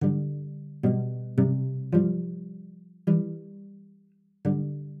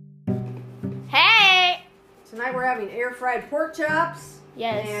tonight we're having air-fried pork chops.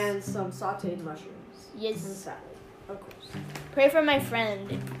 Yes. And some sauteed mushrooms. Yes. And salad, of course. Pray for my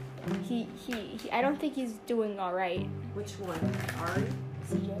friend. He I don't think he's doing all right. Which one? Ari?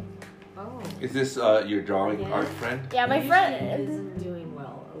 CJ. Oh. Is this your drawing art friend? Yeah, my He friend. isn't doing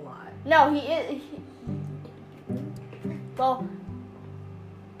well a lot. No, he is. Well,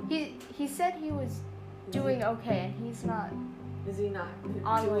 he said he was doing okay, and he's not. Is he not doing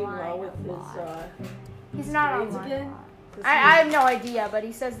Online well with a lot. his He's not grades online. again? I have no idea, but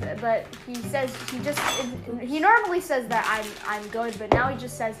he says that. But he says he normally says that I'm good, but now he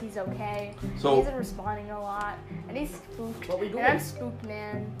just says he's okay. So- He isn't responding a lot, and he's spooked. What we doing? And I'm spooked,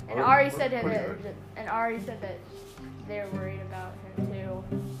 man. And What- Ari what- said what are you that. And Ari said that they're worried about him too.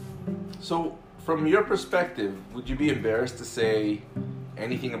 So, from your perspective, would you be embarrassed to say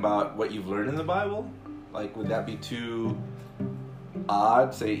anything about what you've learned in the Bible? Like, would that be too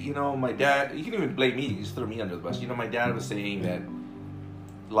odd? Say, my dad, you can even blame me, you just throw me under the bus. My dad was saying that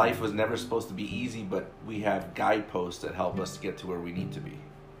life was never supposed to be easy, but we have guideposts that help us get to where we need to be.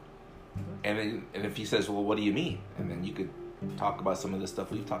 And if he says, well, what do you mean? And then you could talk about some of the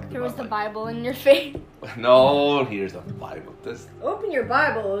stuff we've talked There about. was the like- Bible in your face. No, here's the Bible. Open your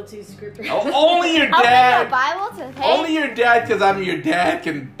Bible to Scripture. Only your Open the dad. Bible to Only your dad, because I'm your dad,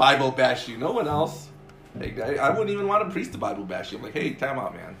 can Bible bash you. No one else. Like, I wouldn't even want a priest to Bible bash you. I'm like, hey, time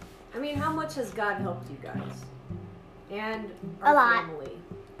out, man. I mean, how much has God helped you guys? And A our lot. family.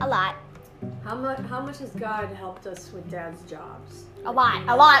 a lot, How much has God helped us with Dad's jobs? a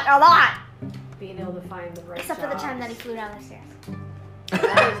lot. Being able to find the right Except for the time that he jobs. flew down the stairs.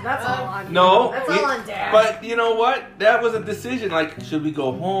 That's all on No. That's all on Dad. But you know what? That was a decision. Like, should we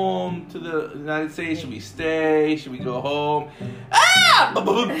go home to the United States? Should we stay? Should we go home? Ah! Boom,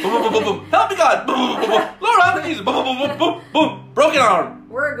 boom, boom, boom, boom, boom. Help me, God. Boom, boom, boom, boom. Lord, help me, Jesus. Boom, boom, boom, boom, boom. Broken arm.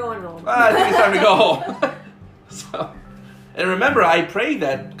 We're going home. I think it's time to go home. So, and remember, I prayed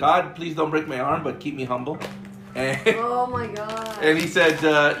that, God, please don't break my arm, but keep me humble. And, Oh my God. and he said,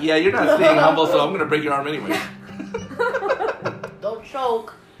 yeah, you're not staying humble, so I'm going to break your arm anyway. Don't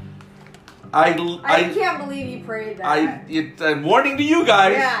choke. I can't believe you prayed that. It's a warning to you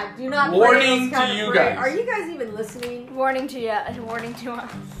guys. Yeah, do not Warning pray those kind to of you prayer. guys. Are you guys even listening? Warning to you. Warning to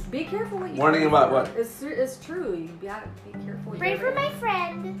us. Be careful what you Warning pray about for. what? It's true. You gotta be careful. what you Pray for pray. my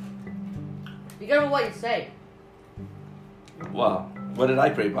friend. Be careful what you say. Well, what did I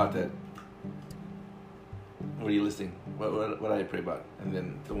pray about that? What are you listening? What did I pray about? And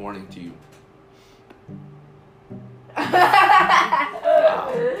then the warning to you.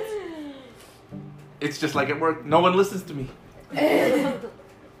 It's just like at work. No one listens to me.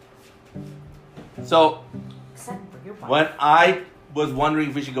 So, Except for your body. when I was wondering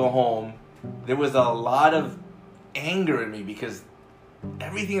if we should go home, there was a lot of anger in me because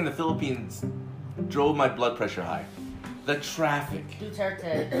everything in the Philippines drove my blood pressure high. The traffic,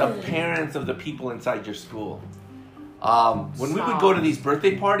 Duterte. the parents of the people inside your school. When we would go to these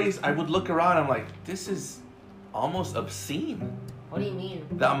birthday parties, I would look around. I'm like, this is almost obscene. What do you mean?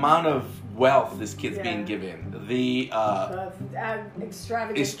 The amount of wealth this kid's Yeah. being given, the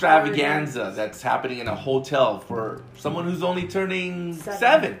Extravaganza. extravaganza that's happening in a hotel for someone who's only turning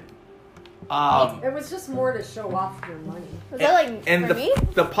 7. It was just more to show off your money. Was that like And for me?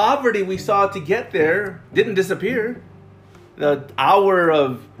 the poverty we saw to get there didn't disappear. The hour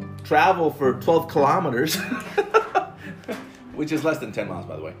of travel for 12 kilometers, which is less than 10 miles,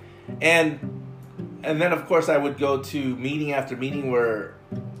 by the way. And then, of course, I would go to meeting after meeting where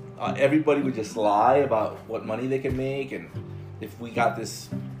everybody would just lie about what money they could make. And if we got this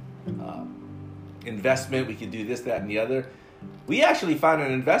investment, we could do this, that, and the other. We actually found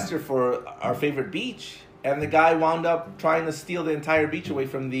an investor for our favorite beach. And the guy wound up trying to steal the entire beach away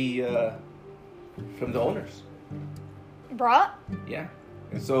from the owners. Brought? Yeah.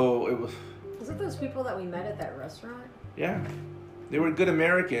 And so it was, Was it those people that we met at that restaurant? yeah. They were good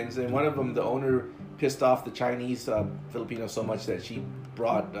Americans, and one of them, the owner, pissed off the Chinese Filipinos so much that she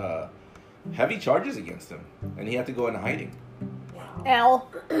brought heavy charges against him, and he had to go into hiding. L.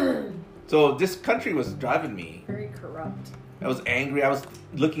 So this country was driving me. Very corrupt. I was angry. I was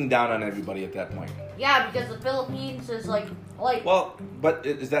looking down on everybody at that point. Yeah, because the Philippines is like. Well, but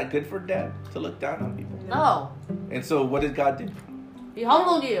is that good for Dad to look down on people? No. And so what did God do? He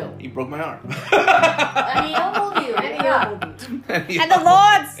humbled you. He broke my arm. And he humbled you. And he Yeah. humbled you. And the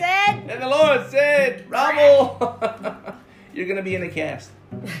Lord said, And the Lord said, Ramo, you're going to be in a cast.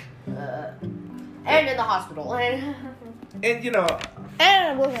 And in the hospital. And And, you know,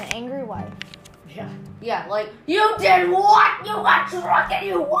 and with an angry wife. Yeah. yeah, like, you did what? You got drunk and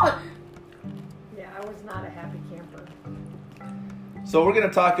you what? Yeah, I was not a happy camper. so we're going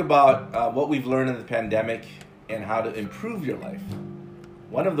to talk about what we've learned in the pandemic and how to improve your life.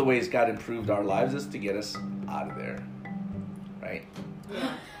 One of the ways God improved our lives is to get us out of there, right?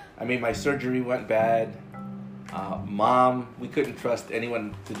 I mean, my surgery went bad. Mom, we couldn't trust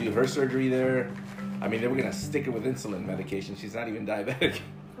anyone to do her surgery there. I mean, they were going to stick her with insulin medication. She's not even diabetic.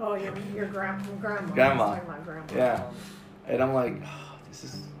 Oh, your grandma. Grandma. I was talking about grandma. Yeah. And I'm like, oh, this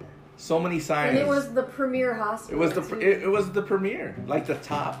is so many signs. And it was the premier hospital. It was the premier, like the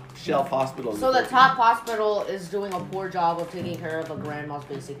top shelf hospital. So the top hospital is doing a poor job of taking care of a grandma's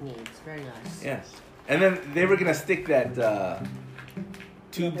basic needs. Very nice. Yes. And then they were going to stick that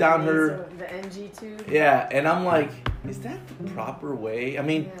tube down her. The NG tube. Yeah, and I'm like, is that the proper way? I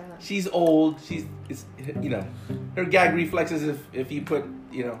mean, she's old. Her gag reflex is if you put,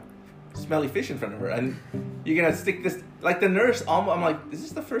 smelly fish in front of her, and you're gonna stick this like the nurse. I'm like, is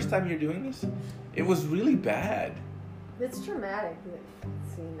this the first time you're doing this? It was really bad. It's traumatic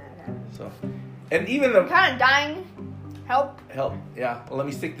seeing that happen. So, and even the kind of dying. Help. Yeah. Well, let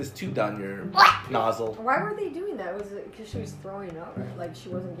me stick this tube down your nozzle. Why were they doing that? Was it because she was throwing up? Like she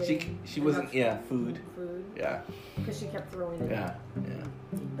wasn't getting. She wasn't. Food. Food. Yeah. Because she kept throwing it. Yeah.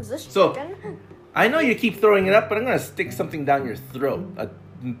 Is this So, chicken? I know you keep throwing it up, but I'm gonna stick something down your throat. A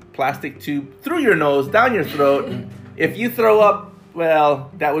plastic tube through your nose, down your throat. If you throw up,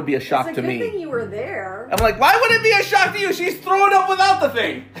 well, that would be a shock to me. It's a good thing you were there. I'm like, why would it be a shock to you? She's throwing up without the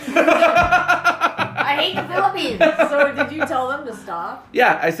thing. I hate the Philippines. So did you tell them to stop?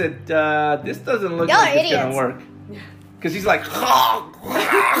 Yeah, I said, this doesn't look Y'all like are it's gonna idiots. work. Because she's like,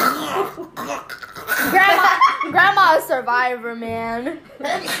 Grandma a survivor, man.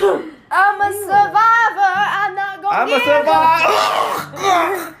 I'm a survivor. I'm not gonna I'm a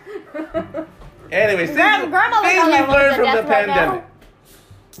survivor. Anyways, things Grandma we've looks like learned from the death right now. pandemic.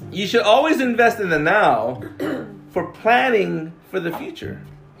 You should always invest in the now for planning for the future.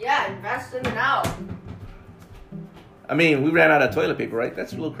 Yeah, invest in the now. I mean, we ran out of toilet paper, right?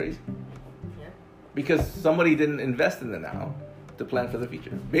 That's a little crazy. Yeah. Because somebody didn't invest in the now to plan for the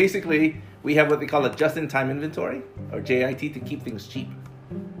future. Basically, we have what they call a just-in-time inventory, or JIT, to keep things cheap.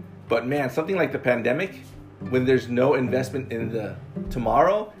 But man, something like the pandemic, when there's no investment in the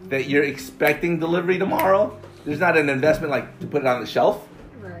tomorrow, that you're expecting delivery tomorrow, there's not an investment like to put it on the shelf.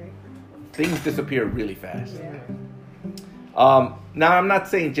 Right. Things disappear really fast. Yeah. Now, I'm not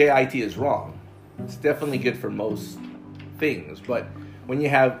saying JIT is wrong. It's definitely good for most things. But when you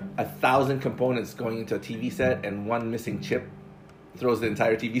have 1,000 components going into a TV set and one missing chip throws the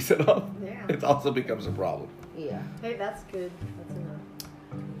entire TV set off, it also becomes a problem. Yeah. Hey, that's good. That's enough.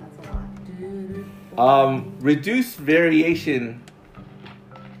 That's a lot. Reduce variation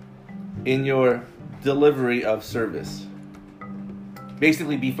in your delivery of service.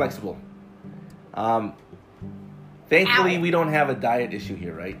 Basically, be flexible. Thankfully, we don't have a diet issue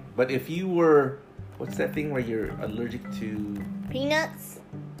here, right? But if you were, what's that thing where you're allergic to? Peanuts.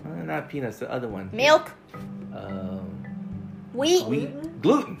 Not peanuts, the other one. Milk. Wheat.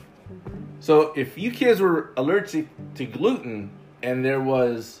 Gluten. So if you kids were allergic to gluten and there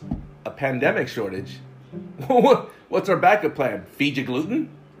was a pandemic shortage, what's our backup plan? Feed you gluten?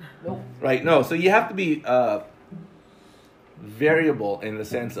 Nope. Right? No. So you have to be variable in the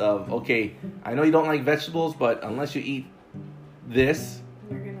sense of, okay, I know you don't like vegetables, but unless you eat this,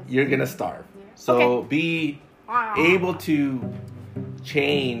 you're gonna starve. So be able to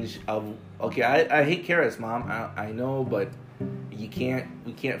change. Okay, I hate carrots, Mom. I know, but we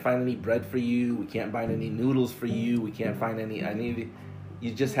can't find any bread for you. We can't find any noodles for you. We can't find any.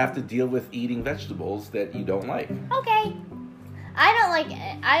 You just have to deal with eating vegetables that you don't like. Okay.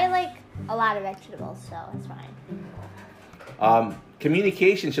 I like a lot of vegetables, so it's fine.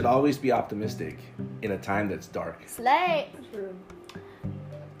 Communication should always be optimistic in a time that's dark. Slay. True.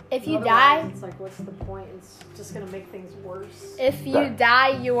 If you Otherwise, die, it's like, what's the point? It's just gonna make things worse. if you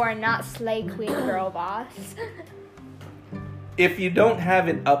die, you are not Slay Queen Girl Boss. If you don't have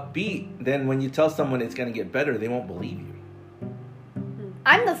it upbeat, then when you tell someone it's going to get better, they won't believe you.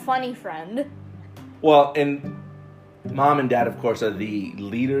 I'm the funny friend. Well, and Mom and Dad, of course, are the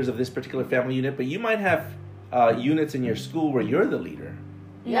leaders of this particular family unit, but you might have units in your school where you're the leader.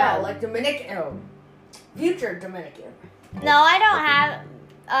 Yeah, No. like Dominican. Future Dominican. No, I don't have.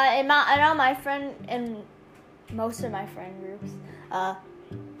 In all my friend, in most of my friend groups,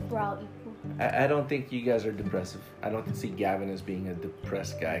 we're all equal. I don't think you guys are depressive. I don't see Gavin as being a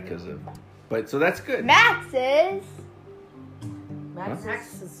depressed guy because of... But, so that's good. Max is.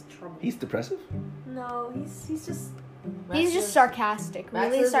 Max is trouble. He's depressive? No, he's just. He's just sarcastic.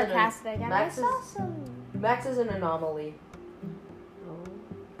 Max Really is an- sarcastic. And Max I saw is- some. Max is an anomaly.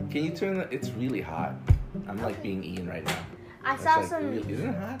 Can you turn the... It's really hot. I'm like being Ian right now. I It's saw like some. really- isn't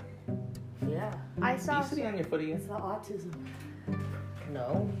it hot? Yeah. I Are saw. you sitting on your foot again? It's the autism.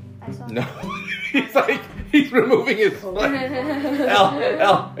 No. I saw. No. He's like, he's removing his foot.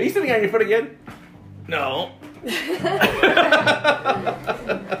 L, are you sitting on your foot again? No.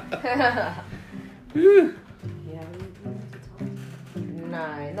 Whew. Yeah, we have to talk.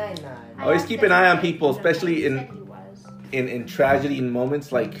 999. Always keep an eye on people, especially He in said he was. in tragedy and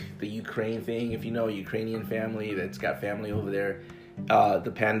moments like the Ukraine thing. If you know a Ukrainian family that's got family over there,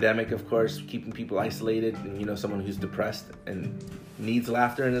 the pandemic, of course, keeping people isolated, and you know someone who's depressed and needs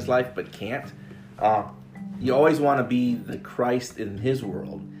laughter in his life but can't. You always want to be the Christ in his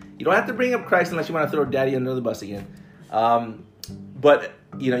world. You don't have to bring up Christ unless you want to throw Daddy under the bus again. But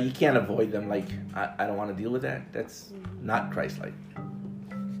you know you can't avoid them. Like I don't want to deal with that. That's not Christ-like.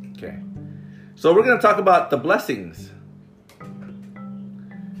 Okay. So we're going to talk about the blessings.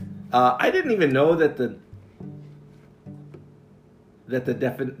 I didn't even know that the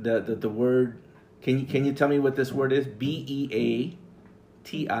word. Can you tell me what this word is? Beatitudes.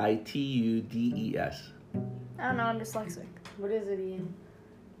 I don't know. I'm dyslexic. What is it, Ian?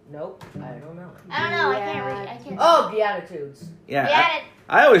 Nope. I don't know. I don't know. I can't read. I can't. Oh, Beatitudes. Yeah. Beati-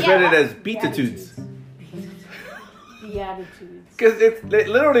 I always Yeah, read what? it as Beatitudes Beatitudes. because it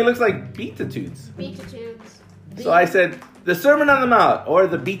literally looks like Beatitudes. Beatitudes. So I said the Sermon on the Mount or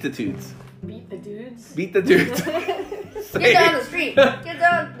the Beatitudes. Beat the dudes. Beatitudes. Get down the street. Get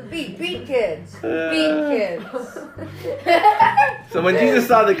down the beat. Beat kids. Beat kids. So when Jesus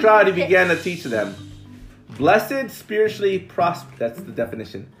saw the crowd, he began to teach them. Blessed, spiritually prosperous, that's the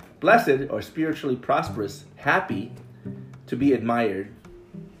definition. Blessed or spiritually prosperous, happy, to be admired,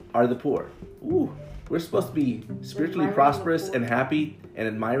 are the poor. Ooh, we're supposed to be spiritually Admiring prosperous the poor. and happy and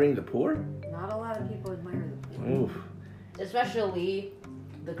admiring the poor? Not a lot of people admire the poor. Ooh. Especially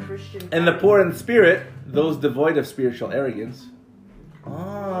the Christian. And the party. poor in spirit, those devoid of spiritual arrogance.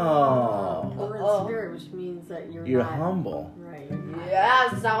 Oh, Poor in Uh-oh. spirit, which means that you're you're not humble. right. You're not- Yeah,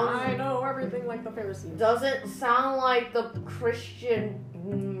 I sounds. know everything like the Pharisees. Doesn't sound like the Christian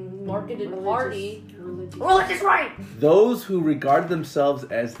marketed party. Religious. Religious right. Those who regard themselves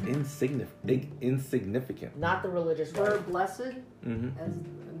as insignificant. Not the religious They're right. blessed hmm as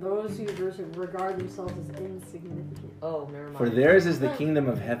those who regard themselves as insignificant. Oh, never mind. For theirs is the kingdom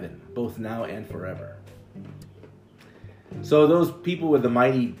of heaven, both now and forever. So those people with the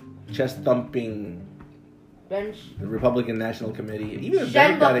mighty chest-thumping Bench. the Republican National Committee, even the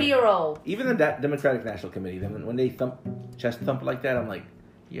Shen Democratic, Bapiro. even the Democratic National Committee, then when they chest thump like that, I'm like,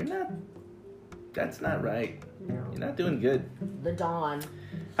 that's not right. You know. You're not doing good. The Dawn.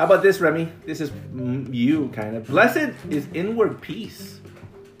 How about this, Remy? This is you, kind of. Blessed is inward peace,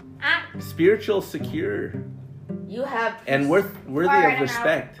 spiritual secure, You have. and worthy Alright, of I'm out.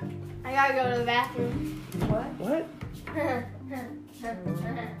 respect. I gotta go to the bathroom. What? What?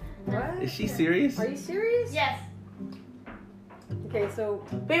 What? Is she serious? Are you serious? Yes. Okay, so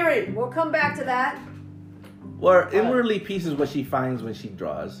Period. we'll come back to that. Well, inwardly peace is what she finds when she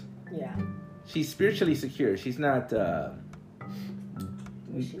draws. Yeah. She's spiritually secure. She's not,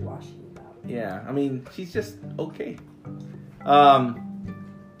 Wishy-washy about it. yeah, I mean, she's just okay.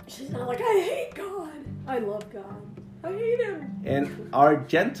 She's not like, I hate God. I love God. I hate him. And are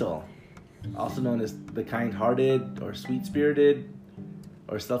gentle, also known as the kind-hearted or sweet-spirited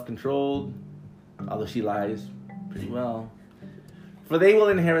or self-controlled, although she lies pretty well. For they will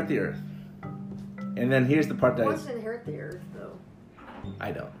inherit the earth. And then here's the part Who that wants to inherit the earth, though?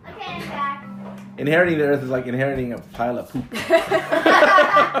 I don't. Okay, I'm back. Inheriting the earth is like inheriting a pile of poop.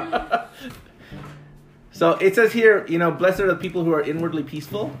 So it says here, blessed are the people who are inwardly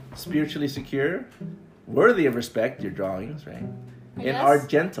peaceful, spiritually secure, worthy of respect, your drawings, right? And Yes. are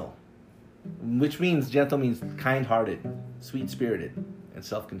gentle. Which means, gentle means kind-hearted, sweet-spirited, and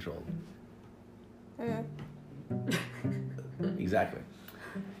self-controlled. Exactly.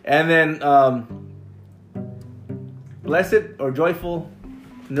 And then, blessed or joyful,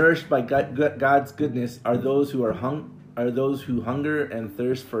 nourished by God's goodness, are those who hunger and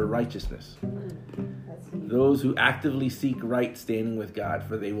thirst for righteousness. Those who actively seek right standing with God,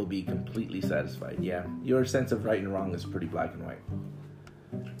 for they will be completely satisfied. Yeah, your sense of right and wrong is pretty black and white.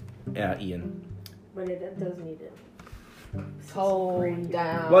 Yeah, Ian. But it does need it. Tone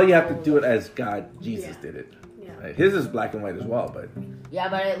down. Well, you have to do it as Jesus Yeah. did it. Yeah. Right? His is black and white as well, but Yeah,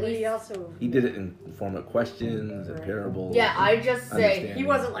 but at But least. he also... he did it in form of questions and Right. parables. Yeah, I just say. Understand. He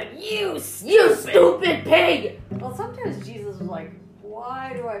wasn't like, you You stupid pig! Well, sometimes Jesus was like,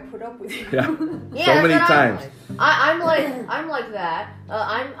 why do I put up with you? Yeah. Yeah, So many that's what I'm times. like. I'm like that.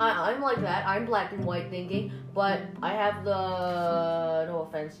 I'm like that. I'm black and white thinking, but I have the no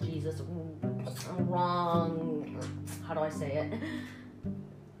offense, Jesus, wrong. How do I say it?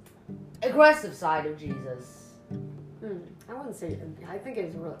 aggressive side of Jesus. I wouldn't say. I think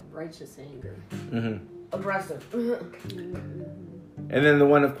it's righteous anger. Mm-hmm. Aggressive. And then the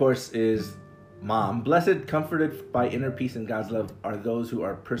one, of course, is Mom. Blessed, comforted by inner peace and God's love are those who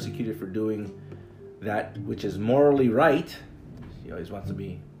are persecuted for doing that which is morally right. She always wants to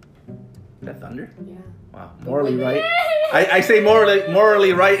be. Is that thunder? Yeah. Wow, morally right. I say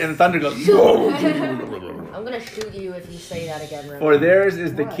morally right, and thunder goes. I'm gonna shoot you if you say that again, Remy. For theirs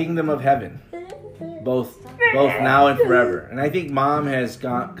is the kingdom of heaven, both now and forever. And I think Mom has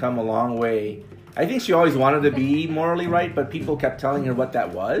come a long way. I think she always wanted to be morally right, but people kept telling her what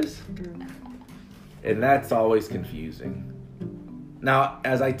that was, and that's always confusing. Now,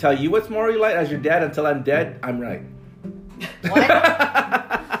 as I tell you what's morally right, as your dad, until I'm dead, I'm right.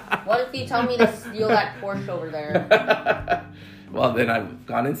 What if you tell me to steal that Porsche over there? Well, then I've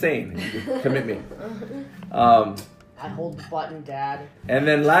gone insane. You commit me. I hold the button, Dad. And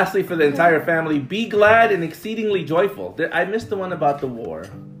then lastly, for the entire family, be glad and exceedingly joyful. I missed the one about the war.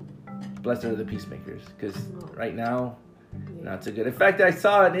 Blessed are the peacemakers. Because right now, not so good. In fact, I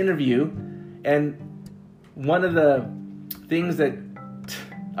saw an interview, and one of the things that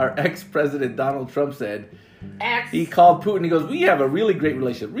our ex-president Donald Trump said, he called Putin. He goes, we have a really great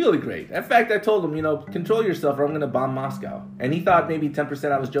relationship. Really great. In fact, I told him, control yourself or I'm going to bomb Moscow. And he thought maybe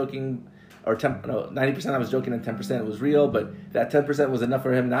 10% I was joking, or 90% I was joking and 10% was real. But that 10% was enough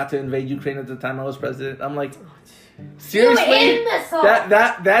for him not to invade Ukraine at the time I was president. I'm like, seriously?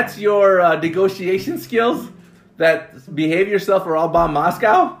 That's your negotiation skills? That behave yourself or I'll bomb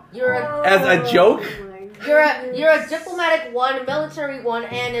Moscow? As a joke? You're a diplomatic one, military one,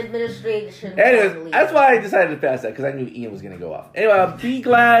 and administration. Anyways, that's why I decided to pass that, because I knew Ian was going to go off. Anyway, be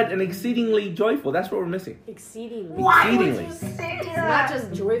glad and exceedingly joyful. That's what we're missing. Exceedingly. Why would Exceedingly. you say It's that? not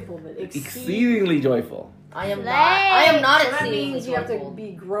just joyful, but Exceedingly joyful. I am not So that exceedingly means you have to joyful.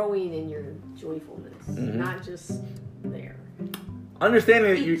 be growing in your joyfulness, Mhm. not just there.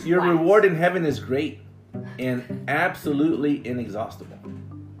 Understanding that your reward in heaven is great and absolutely inexhaustible.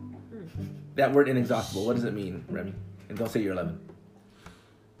 That word inexhaustible, what does it mean, Remy? And don't say you're 11.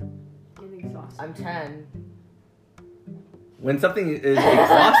 Inexhaustible. I'm 10. When something is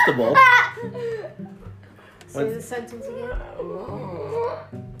exhaustible, Say the sentence again.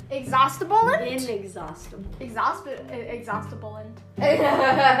 Exhaustible? Inexhaustible. Exhaustible.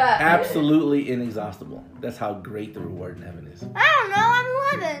 absolutely inexhaustible. That's how great the reward in heaven is. I don't know,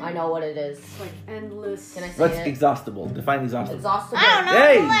 I'm 11. I know what it is. It's like endless. Can I say What's it? exhaustible? Define exhaustible. Exhaustible. I don't know,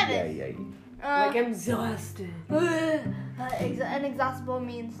 Hey! I'm 11. Yeah. Like exhausted. Inexhaustible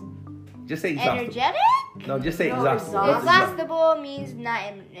means Just say exhaustible. energetic? No, just say No, exhaustible. exhaust- Exhaustible means not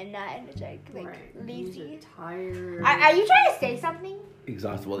energetic, like Right. lazy. Tired. Are you trying to say something?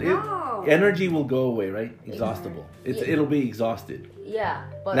 Exhaustible. No. Energy will go away, right? Exhaustible. It'll be exhausted. Yeah,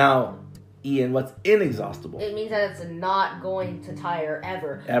 but Now, Ian, what's inexhaustible? it means that it's not going to tire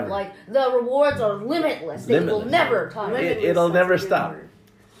ever. Ever. Like the rewards are limitless. They will Limitless. never tire. It'll That's never a good stop. word.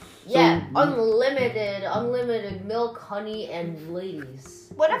 Yeah, unlimited milk, honey, and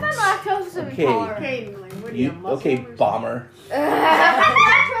ladies. What if I'm lactose Okay. intolerant? Okay, like, what are you, a Muslim Okay, or something? bomber. What if I'm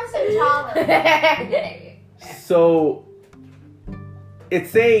lactose intolerant? So it's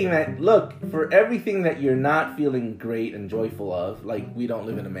saying that, look, for everything that you're not feeling great and joyful of, like we don't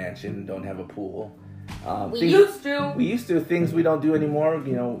live in a mansion, don't have a pool. We things- used to. We used to, things we don't do anymore,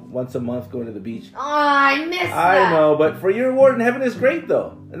 once a month go to the beach. Oh, I miss that. I know, but for your reward in heaven is great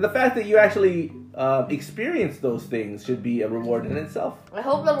though. And the fact that you actually experience those things should be a reward in itself. I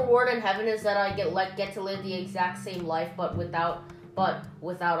hope the reward in heaven is that I get to live the exact same life, but without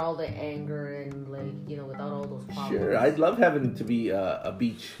all the anger and without all those problems. Sure, I'd love heaven to be a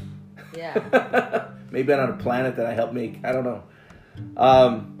beach. Yeah. Maybe on a planet that I help make. I don't know.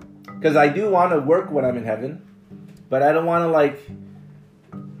 Because I do want to work when I'm in heaven, but I don't want to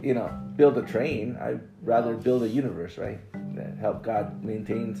build a train. I'd rather build a universe, right? That help God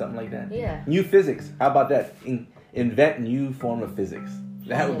maintain something like that. Yeah. New physics. How about that? Invent new form of physics.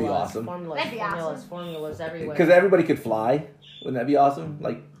 That would be awesome. That'd be awesome. Formulas everywhere. Because everybody could fly. Wouldn't that be awesome?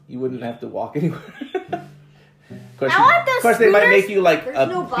 Like, you wouldn't have to walk anywhere. Of course, they might make you like There's a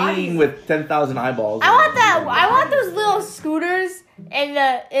no being bodies. with 10,000 eyeballs. I want those little scooters in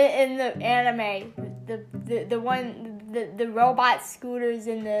the anime. The robot scooters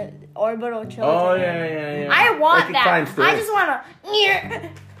in the orbital children. Oh, yeah. I want They can that. climb stairs. I just want to.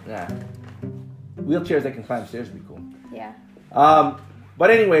 Yeah. Wheelchairs that can climb stairs would be cool. Yeah. But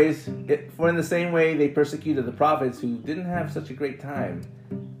anyways, for in the same way they persecuted the prophets who didn't have such a great time,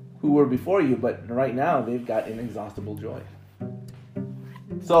 who were before you, but right now they've got inexhaustible joy.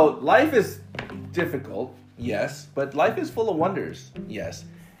 So life is difficult, yes, but life is full of wonders, yes.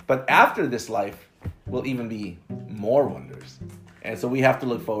 But after this life will even be more wonders. And so we have to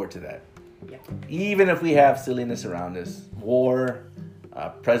look forward to that. Yeah. Even if we have silliness around us, war,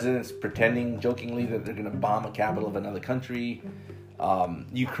 presidents pretending jokingly that they're going to bomb a capital of another country,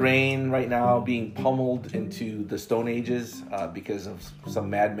 Ukraine right now being pummeled into the Stone Ages because of some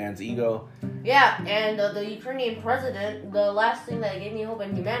madman's ego. Yeah, and the Ukrainian president, the last thing that gave me hope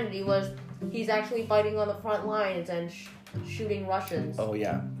in humanity was he's actually fighting on the front lines and shooting Russians. Oh,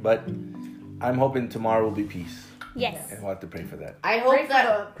 yeah. But I'm hoping tomorrow will be peace. Yes. And we'll have to pray for that. I hope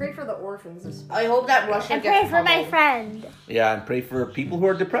Pray for the orphans. I hope that Russia And gets pray for my pummeled. friend. Yeah, and pray for people who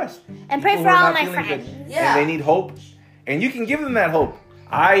are depressed. And pray People for who are all not my feeling good. friends. Yeah. And they need hope. And you can give them that hope.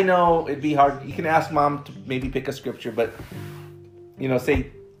 I know it'd be hard. You can ask mom to maybe pick a scripture, but,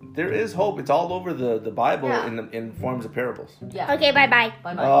 say, there is hope. It's all over the Bible Yeah. in forms of parables. Yeah. Okay, bye-bye.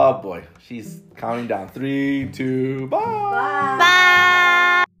 Bye-bye. Oh, boy. She's counting down. 3, 2, bye. Bye.